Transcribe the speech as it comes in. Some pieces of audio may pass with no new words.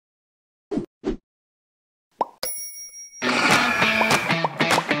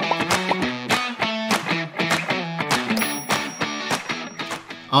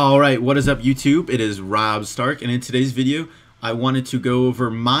Alright, what is up YouTube? It is Rob Stark, and in today's video I wanted to go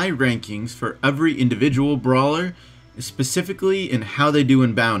over my rankings for every individual brawler, specifically in how they do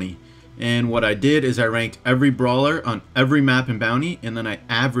in Bounty. And what I did is I ranked every brawler on every map in Bounty, and then I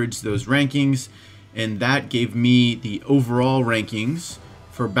averaged those rankings, and that gave me the overall rankings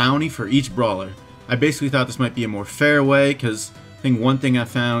for Bounty for each brawler. I basically thought this might be a more fair way, because I think one thing I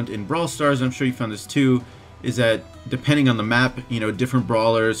found in Brawl Stars, I'm sure you found this too, is that depending on the map, different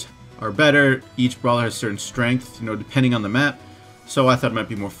brawlers are better. Each brawler has certain strength, depending on the map. So I thought it might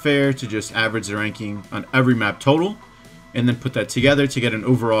be more fair to just average the ranking on every map total and then put that together to get an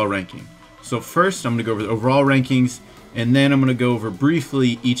overall ranking. So first I'm going to go over the overall rankings, and then I'm going to go over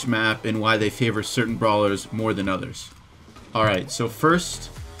briefly each map and why they favor certain brawlers more than others. Alright, so first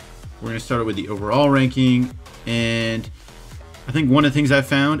we're going to start with the overall ranking, and I think one of the things I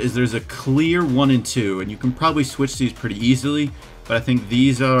found is there's a clear 1 and 2, and you can probably switch these pretty easily, but I think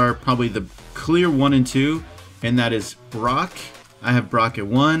these are probably the clear 1 and 2, and that is Brock. I have Brock at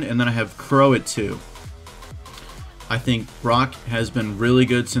 1, and then I have Crow at 2. I think Brock has been really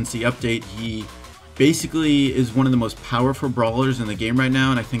good since the update. He basically is one of the most powerful brawlers in the game right now,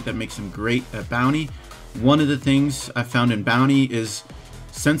 and I think that makes him great at Bounty. One of the things I found in Bounty is,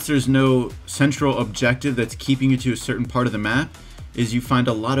 since there's no central objective that's keeping you to a certain part of the map, is you find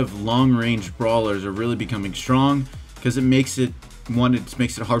a lot of long-range brawlers are really becoming strong, because it makes it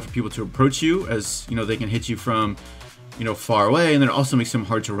hard for people to approach you, as they can hit you from far away, and then it also makes them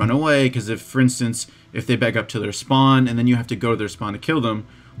hard to run away, because if, for instance, if they back up to their spawn and then you have to go to their spawn to kill them,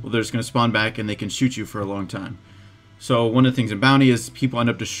 well, they're just going to spawn back and they can shoot you for a long time. So one of the things in Bounty is people end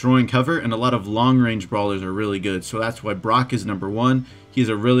up destroying cover, and a lot of long-range brawlers are really good. So that's why Brock is number 1. He has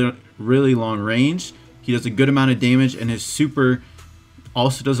a really long range. He does a good amount of damage, and his super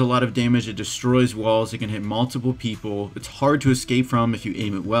also does a lot of damage. It destroys walls. It can hit multiple people. It's hard to escape from if you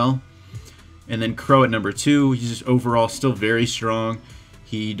aim it well. And then Crow at number 2. He's just overall still very strong.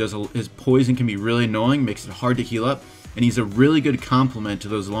 His poison can be really annoying, makes it hard to heal up, and he's a really good complement to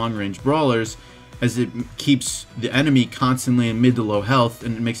those long-range brawlers, as it keeps the enemy constantly in mid to low health,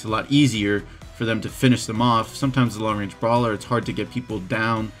 and it makes it a lot easier for them to finish them off. Sometimes the long-range brawler, it's hard to get people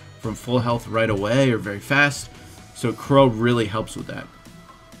down from full health right away or very fast, so Crow really helps with that.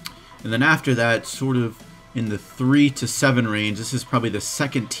 And then after that, sort of in the 3 to 7 range, this is probably the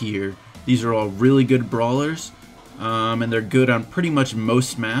second tier. These are all really good brawlers, and they're good on pretty much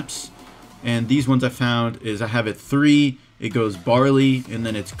most maps. And these ones I found is I have at 3, it goes Barley, and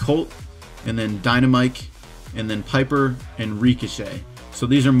then it's Colt, and then Dynamite, and then Piper, and Ricochet. So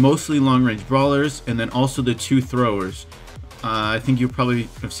these are mostly long-range brawlers, and then also the 2 throwers. I think you probably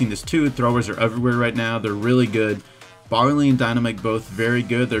have seen this too. Throwers are everywhere right now. They're really good. Barley and Dynamite both very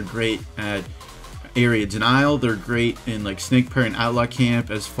good. They're great at area denial. They're great in like Snake Parry and Outlaw Camp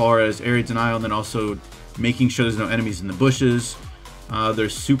as far as area denial, and then also making sure there's no enemies in the bushes. Their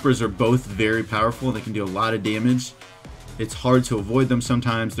supers are both very powerful, and they can do a lot of damage. It's hard to avoid them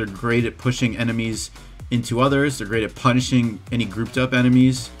sometimes. They're great at pushing enemies into others. They're great at punishing any grouped up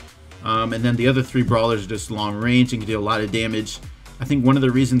enemies. And then the other 3 brawlers are just long range and can do a lot of damage. I think one of the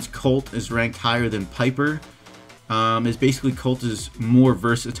reasons Colt is ranked higher than Piper is basically Colt is more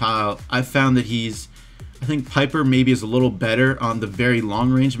versatile. I've found that I think Piper maybe is a little better on the very long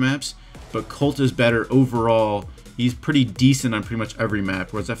range maps, but Colt is better overall. He's pretty decent on pretty much every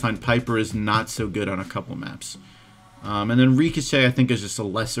map, whereas I find Piper is not so good on a couple maps. And then Ricochet, I think, is just a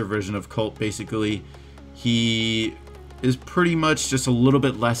lesser version of Colt, basically. He is pretty much just a little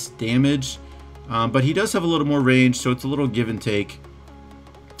bit less damage, but he does have a little more range, so it's a little give and take.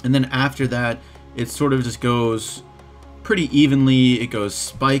 And then after that, it sort of just goes pretty evenly. It goes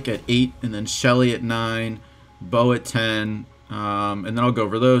Spike at 8, and then Shelly at 9, Bo at 10, and then I'll go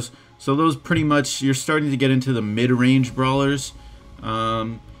over those. So those pretty much, you're starting to get into the mid-range brawlers,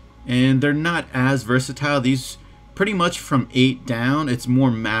 and they're not as versatile. These pretty much from 8 down, it's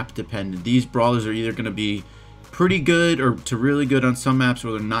more map dependent. These brawlers are either going to be pretty good or to really good on some maps,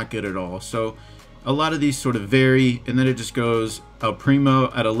 or they're not good at all. So a lot of these sort of vary, and then it just goes El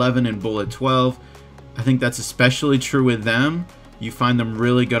Primo at 11 and Bull at 12. I think that's especially true with them. You find them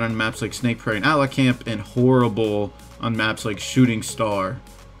really good on maps like Snake Parry and Outlaw Camp, and horrible on maps like Shooting Star,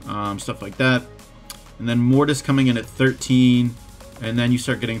 stuff like that. And then Mortis coming in at 13. And then you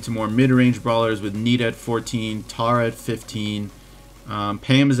start getting to more mid-range brawlers with Nita at 14, Tara at 15,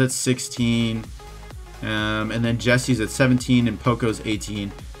 Pam is at 16, and then Jesse's at 17, and Poco's 18.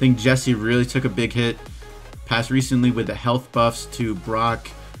 I think Jesse really took a big hit past recently with the health buffs to Brock,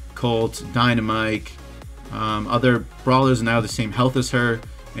 Colt, Dynamite. Other brawlers are now the same health as her,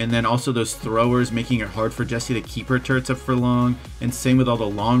 And then also those throwers, making it hard for Jessie to keep her turrets up for long. And same with all the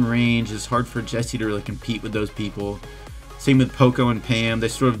long range. It's hard for Jessie to really compete with those people. Same with Poco and Pam. They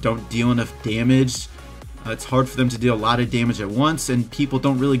sort of don't deal enough damage. It's hard for them to deal a lot of damage at once, and people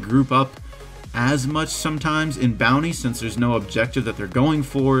don't really group up as much sometimes in Bounty since there's no objective that they're going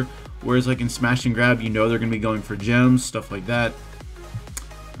for. Whereas like in Smash and Grab, you know they're going to be going for gems, stuff like that.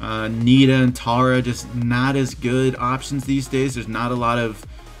 Nita and Tara, just not as good options these days. There's not a lot of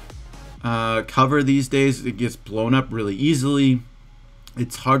cover these days. It gets blown up really easily.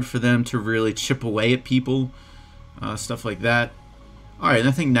 It's hard for them to really chip away at people, stuff like that. Alright,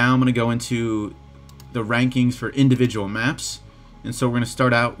 I think now I'm going to go into the rankings for individual maps. And so we're going to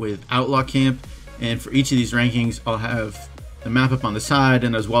start out with Outlaw Camp, and for each of these rankings I'll have the map up on the side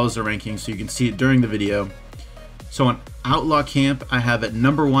and as well as the rankings so you can see it during the video. So on Outlaw Camp, I have at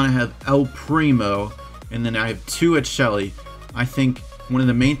number 1 I have El Primo, and then I have 2 at Shelly. I think one of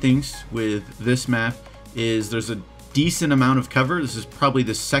the main things with this map is there's a decent amount of cover. This is probably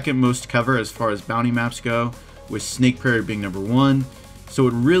the second most cover as far as bounty maps go, with Snake Prairie being number 1. So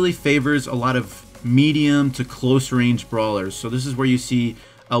it really favors a lot of medium to close range brawlers. So this is where you see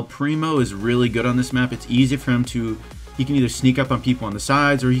El Primo is really good on this map. It's easy for him to, he can either sneak up on people on the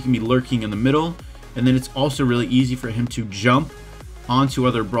sides or he can be lurking in the middle. And then it's also really easy for him to jump onto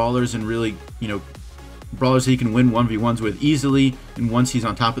other brawlers and really, you know, brawlers that he can win 1v1s with easily. And once he's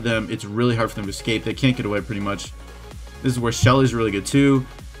on top of them, it's really hard for them to escape. They can't get away pretty much. This is where Shelly's really good too.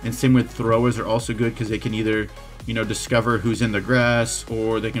 And same with throwers are also good because they can either, you know, discover who's in the grass,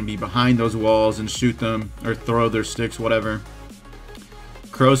 or they can be behind those walls and shoot them or throw their sticks, whatever.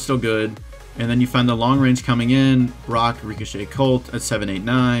 Crow's still good. And then you find the long range coming in, Brock, Ricochet, Colt at 7, 8,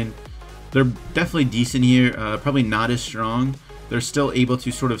 9. They're definitely decent here, probably not as strong. They're still able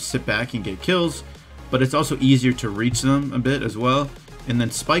to sort of sit back and get kills, but it's also easier to reach them a bit as well. And then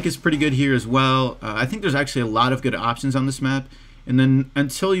Spike is pretty good here as well. I think there's actually a lot of good options on this map. And then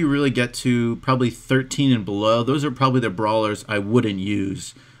until you really get to probably 13 and below, those are probably the brawlers I wouldn't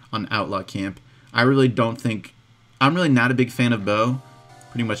use on Outlaw Camp. I really don't think, I'm really not a big fan of Bo,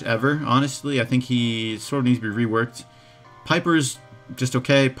 pretty much ever, honestly. I think he sort of needs to be reworked. Piper's just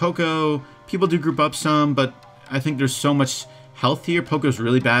okay. Poco, people do group up some, but I think there's so much health here. Poco's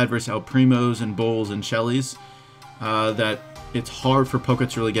really bad versus El Primos and Bulls and Shellys that it's hard for Poco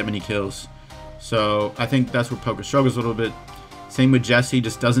to really get many kills. So I think that's where Poco struggles a little bit. Same with Jessie,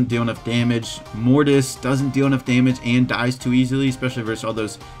 just doesn't deal enough damage. Mortis doesn't deal enough damage and dies too easily, especially versus all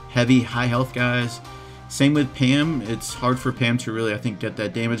those heavy, high health guys. Same with Pam. It's hard for Pam to really, I think, get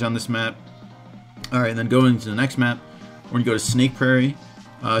that damage on this map. Alright, and then going to the next map, we're going to go to Snake Prairie.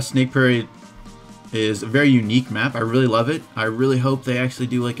 Snake Prairie is a very unique map. I really love it. I really hope they actually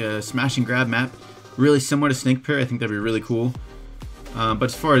do like a smash and grab map, really similar to Snake Prairie. I think that'd be really cool. But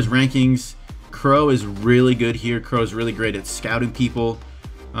as far as rankings, Crow is really good here. Crow is really great at scouting people.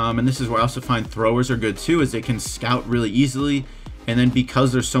 And this is where I also find throwers are good too, as they can scout really easily. And then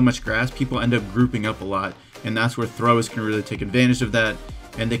because there's so much grass, people end up grouping up a lot. And that's where throwers can really take advantage of that.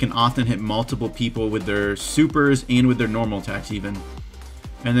 And they can often hit multiple people with their supers and with their normal attacks even.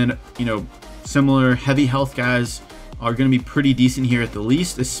 And then, you know, similar heavy health guys are going to be pretty decent here at the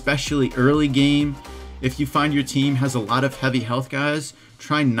least, especially early game. If you find your team has a lot of heavy health guys,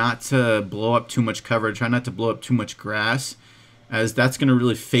 try not to blow up too much cover. Try not to blow up too much grass, as that's going to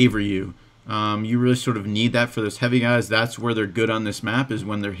really favor you. You really sort of need that for those heavy guys. That's where they're good on this map, is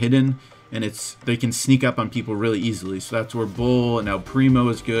when they're hidden, and they can sneak up on people really easily. So that's where Bull and El Primo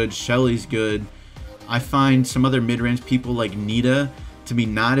is good. Shelly's good. I find some other mid-range people like Nita to be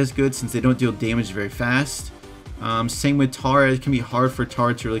not as good since they don't deal damage very fast. Same with Tara. It can be hard for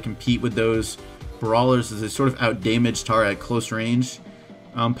Tara to really compete with those brawlers, as they sort of out-damage Tara at close range.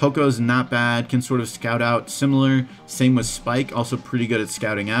 Poco's not bad, can sort of scout out similar. Same with Spike, also pretty good at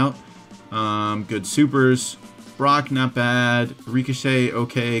scouting out. Good supers. Brock, not bad. Ricochet,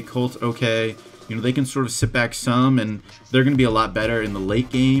 okay. Colt, okay. You know, they can sort of sit back some, and they're going to be a lot better in the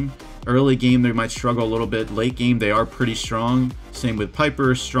late game. Early game, they might struggle a little bit. Late game, they are pretty strong. Same with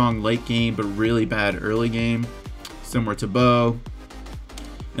Piper, strong late game, but really bad early game. Similar to Bo.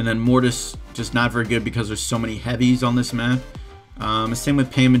 And then Mortis, just not very good because there's so many heavies on this map. Same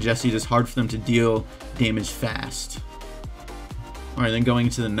with Pam and Jessie, just hard for them to deal damage fast. Alright, then going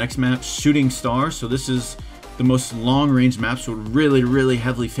into the next map, Shooting Star. So this is the most long-range map, so it really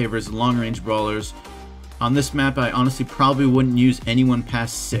heavily favors long-range brawlers. On this map, I honestly probably wouldn't use anyone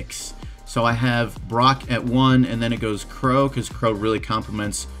past 6. So I have Brock at 1, and then it goes Crow, because Crow really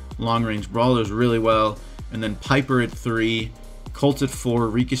complements long-range brawlers really well. And then Piper at 3, Colt at 4,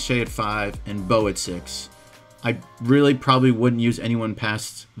 Ricochet at 5, and Bo at 6. I really probably wouldn't use anyone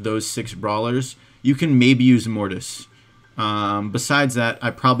past those 6 brawlers. You can maybe use Mortis. Besides that, I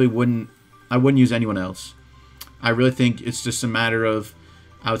wouldn't use anyone else. I really think it's just a matter of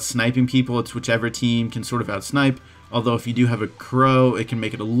out-sniping people. It's whichever team can sort of out-snipe. Although if you do have a Crow, it can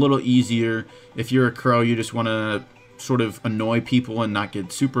make it a little easier. If you're a Crow, you just want to sort of annoy people and not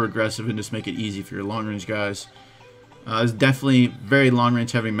get super aggressive and just make it easy for your long-range guys. It's definitely very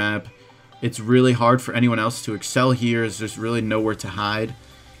long-range heavy map. It's really hard for anyone else to excel here. There's just really nowhere to hide.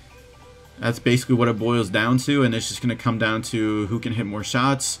 That's basically what it boils down to, and it's just going to come down to who can hit more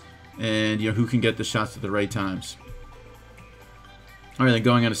shots and who can get the shots at the right times. Alright, then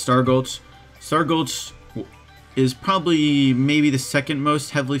going on to Star Gulch. Star Gulch is probably maybe the second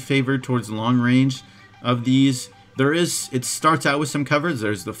most heavily favored towards long range of these. It starts out with some covers.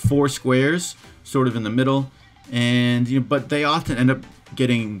 There's the 4 squares sort of in the middle, and but they often end up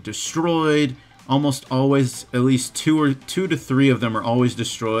getting destroyed. Almost always, at least 2 to 3 of them are always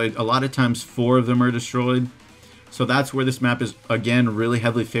destroyed. A lot of times 4 of them are destroyed. So that's where this map is, again, really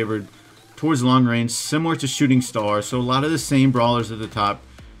heavily favored towards long range, similar to Shooting Star. So a lot of the same brawlers at the top,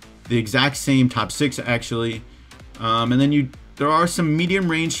 the exact same top 6 actually. And then there are some medium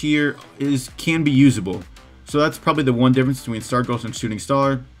range here can be usable. So that's probably the one difference between Star Gulch and Shooting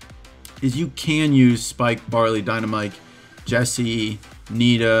Star, is you can use Spike, Barley, Dynamite, Jesse,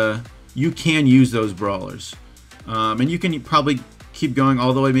 Nita. You can use those brawlers. And you can probably keep going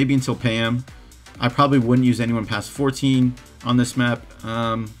all the way maybe until Pam. I probably wouldn't use anyone past 14 on this map.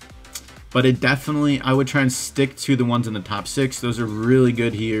 But I would try and stick to the ones in the top 6. Those are really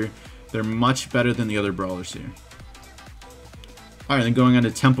good here. They're much better than the other brawlers here. Alright, then going on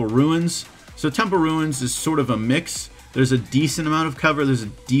to Temple Ruins. So Temple Ruins is sort of a mix. There's a decent amount of cover. There's a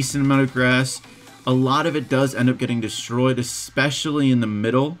decent amount of grass. A lot of it does end up getting destroyed, especially in the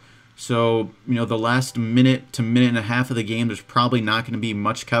middle. So, the last minute to minute and a half of the game, there's probably not going to be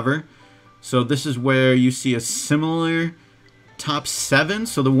much cover. So this is where you see a similar top 7.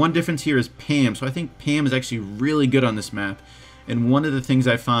 So the one difference here is Pam. So I think Pam is actually really good on this map. And one of the things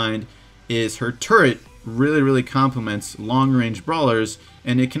I find is her turret really complements long-range brawlers,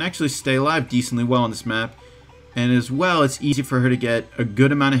 and it can actually stay alive decently well on this map. And as well, it's easy for her to get a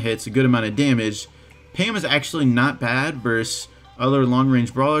good amount of hits, a good amount of damage. Pam is actually not bad versus other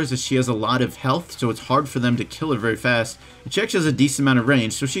long-range brawlers, as she has a lot of health, so it's hard for them to kill her very fast. And she actually has a decent amount of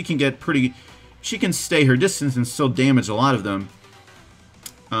range, so she can stay her distance and still damage a lot of them.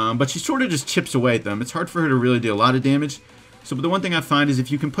 But she sort of just chips away at them. It's hard for her to really do a lot of damage. So but the one thing I find is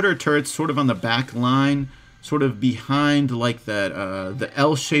if you can put her turrets sort of on the back line, sort of behind like that, the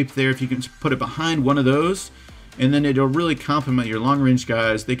L shape there, if you can put it behind one of those, and then it'll really complement your long range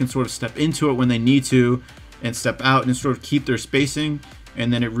guys. They can sort of step into it when they need to and step out and sort of keep their spacing,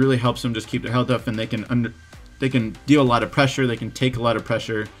 and then it really helps them just keep their health up, and they can deal a lot of pressure, they can take a lot of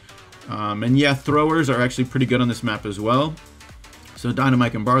pressure. And yeah, throwers are actually pretty good on this map as well. So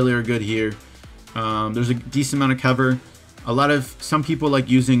Dynamite and Barley are good here. There's a decent amount of cover. Some people like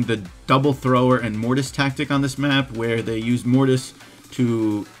using the double thrower and Mortis tactic on this map, where they use Mortis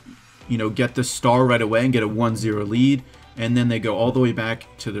to, get the star right away and get a 1-0 lead, and then they go all the way back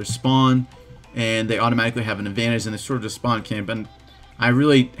to their spawn, and they automatically have an advantage in this sort of just spawn camp. And I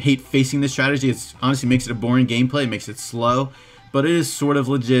really hate facing this strategy. It honestly makes it a boring gameplay, it makes it slow, but it is sort of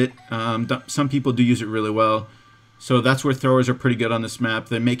legit. Some people do use it really well. So that's where throwers are pretty good on this map.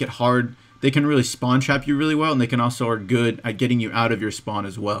 They make it hard. They can really spawn trap you really well, and they can also are good at getting you out of your spawn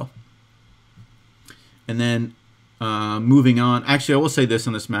as well. And then moving on. Actually, I will say this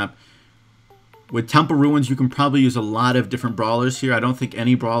on this map. With Temple Ruins, you can probably use a lot of different brawlers here. I don't think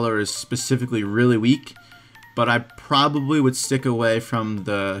any brawler is specifically really weak, but I probably would stick away from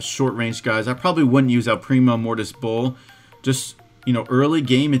the short-range guys. I probably wouldn't use El Primo, Mortis, Bull. Just, early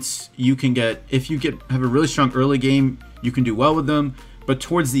game, if you have a really strong early game, you can do well with them. But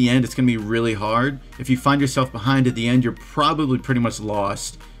towards the end, it's going to be really hard. If you find yourself behind at the end, you're probably pretty much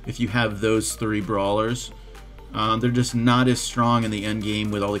lost if you have those 3 brawlers. They're just not as strong in the end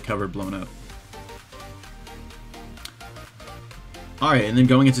game with all the cover blown up. Alright, and then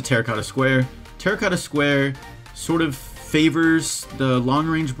going into Terracotta Square. Terracotta Square sort of favors the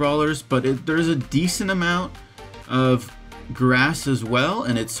long-range brawlers, but there's a decent amount of grass as well,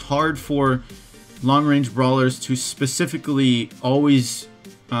 and it's hard for long-range brawlers to specifically always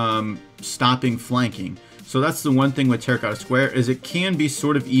stopping flanking. So that's the one thing with Terracotta Square, is it can be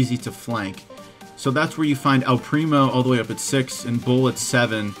sort of easy to flank. So that's where you find El Primo all the way up at 6 and Bull at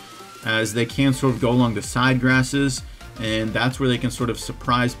 7, as they can sort of go along the side grasses, and that's where they can sort of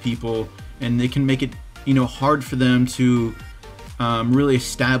surprise people, and they can make it hard for them to really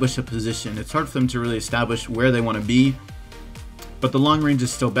establish a position. It's hard for them to really establish where they want to be. But the long range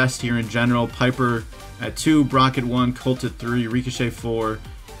is still best here in general. Piper at 2, Brock at 1, Colt at 3, Ricochet 4.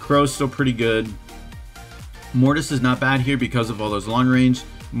 Crow's still pretty good. Mortis is not bad here because of all those long range.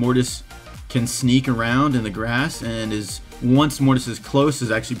 Mortis can sneak around in the grass, and once Mortis is close is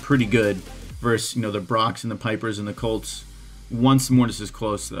actually pretty good versus the Brocks and the Pipers and the Colts. Once Mortis is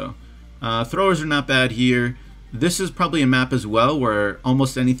close though. Throwers are not bad here. This is probably a map as well where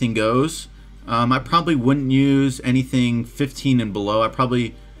almost anything goes. I probably wouldn't use anything 15 and below.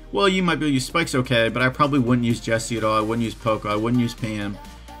 Well, you might be able to use Spike's okay, but I probably wouldn't use Jessie at all. I wouldn't use Poco. I wouldn't use Pam.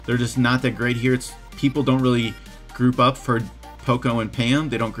 They're just not that great here. People don't really group up for Poco and Pam.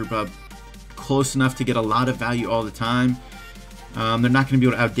 They don't group up close enough to get a lot of value all the time. They're not going to be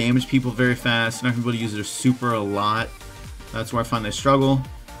able to out-damage people very fast. They're not going to be able to use their super a lot. That's where I find they struggle.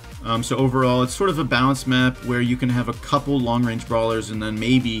 So overall, it's sort of a balanced map where you can have a couple long-range brawlers and then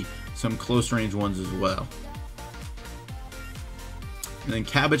maybe some close-range ones as well. And then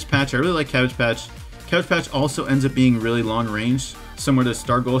Cabbage Patch, I really like Cabbage Patch. Cabbage Patch also ends up being really long-range, similar to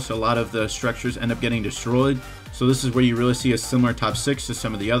Starghost. So a lot of the structures end up getting destroyed. So this is where you really see a similar top 6 to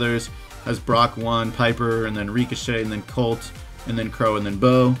some of the others. Has Brock 1, Piper, and then Ricochet, and then Colt, and then Crow, and then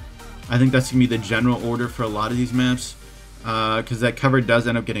Bo. I think that's going to be the general order for a lot of these maps, because that cover does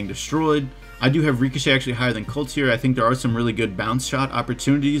end up getting destroyed. I do have Ricochet actually higher than Colt here. I think there are some really good bounce shot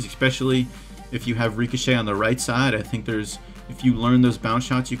opportunities, especially if you have Ricochet on the right side. I think if you learn those bounce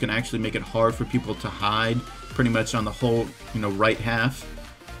shots, you can actually make it hard for people to hide pretty much on the whole, right half.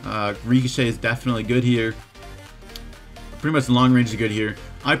 Ricochet is definitely good here. Pretty much long range is good here.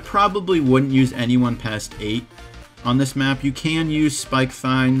 I probably wouldn't use anyone past 8 on this map. You can use Spike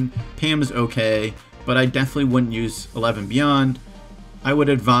fine. Pam is okay, but I definitely wouldn't use 11 beyond. I would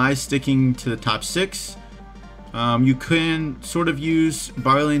advise sticking to the top 6. You can sort of use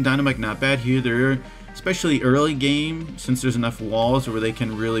Barley and Dynamite, not bad here. They're especially early game, since there's enough walls where they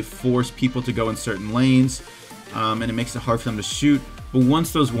can really force people to go in certain lanes, and it makes it hard for them to shoot. But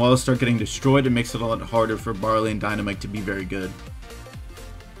once those walls start getting destroyed, it makes it a lot harder for Barley and Dynamite to be very good.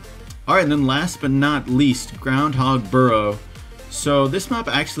 Alright, and then last but not least, Groundhog Burrow. So this map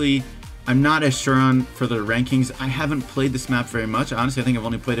actually, I'm not as sure on for the rankings. I haven't played this map very much. Honestly, I think I've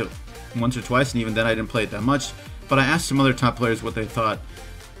only played it once or twice, and even then I didn't play it that much. But I asked some other top players what they thought,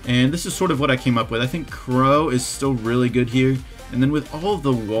 and this is sort of what I came up with. I think Crow is still really good here, and then with all of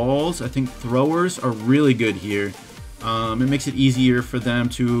the walls, I think throwers are really good here. It makes it easier for them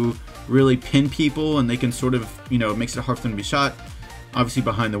to really pin people, and they can sort of, it makes it hard for them to be shot, obviously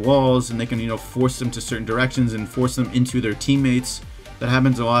behind the walls, and they can, force them to certain directions and force them into their teammates. That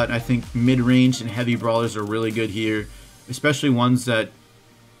happens a lot. I think mid-range and heavy brawlers are really good here, especially ones that,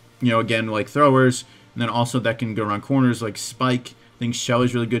 again, like throwers, and then also that can go around corners like Spike. I think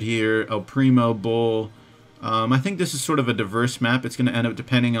Shelly's really good here, El Primo, Bull. I think this is sort of a diverse map. It's going to end up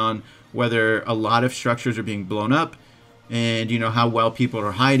depending on whether a lot of structures are being blown up and, how well people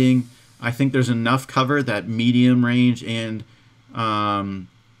are hiding. I think there's enough cover that medium range and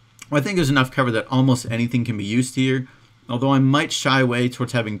I think there's enough cover that almost anything can be used here. Although I might shy away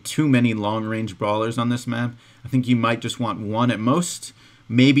towards having too many long-range brawlers on this map. I think you might just want 1 at most.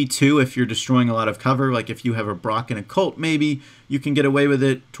 Maybe 2 if you're destroying a lot of cover. Like if you have a Brock and a Colt, maybe you can get away with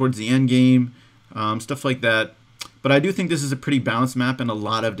it towards the end game. Stuff like that. But I do think this is a pretty balanced map, and a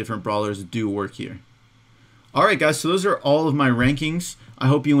lot of different brawlers do work here. Alright guys, so those are all of my rankings. I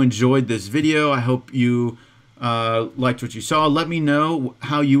hope you enjoyed this video. I hope you liked what you saw. Let me know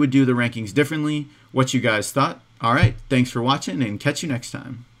how you would do the rankings differently, what you guys thought. Alright, thanks for watching, and catch you next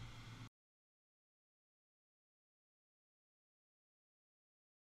time.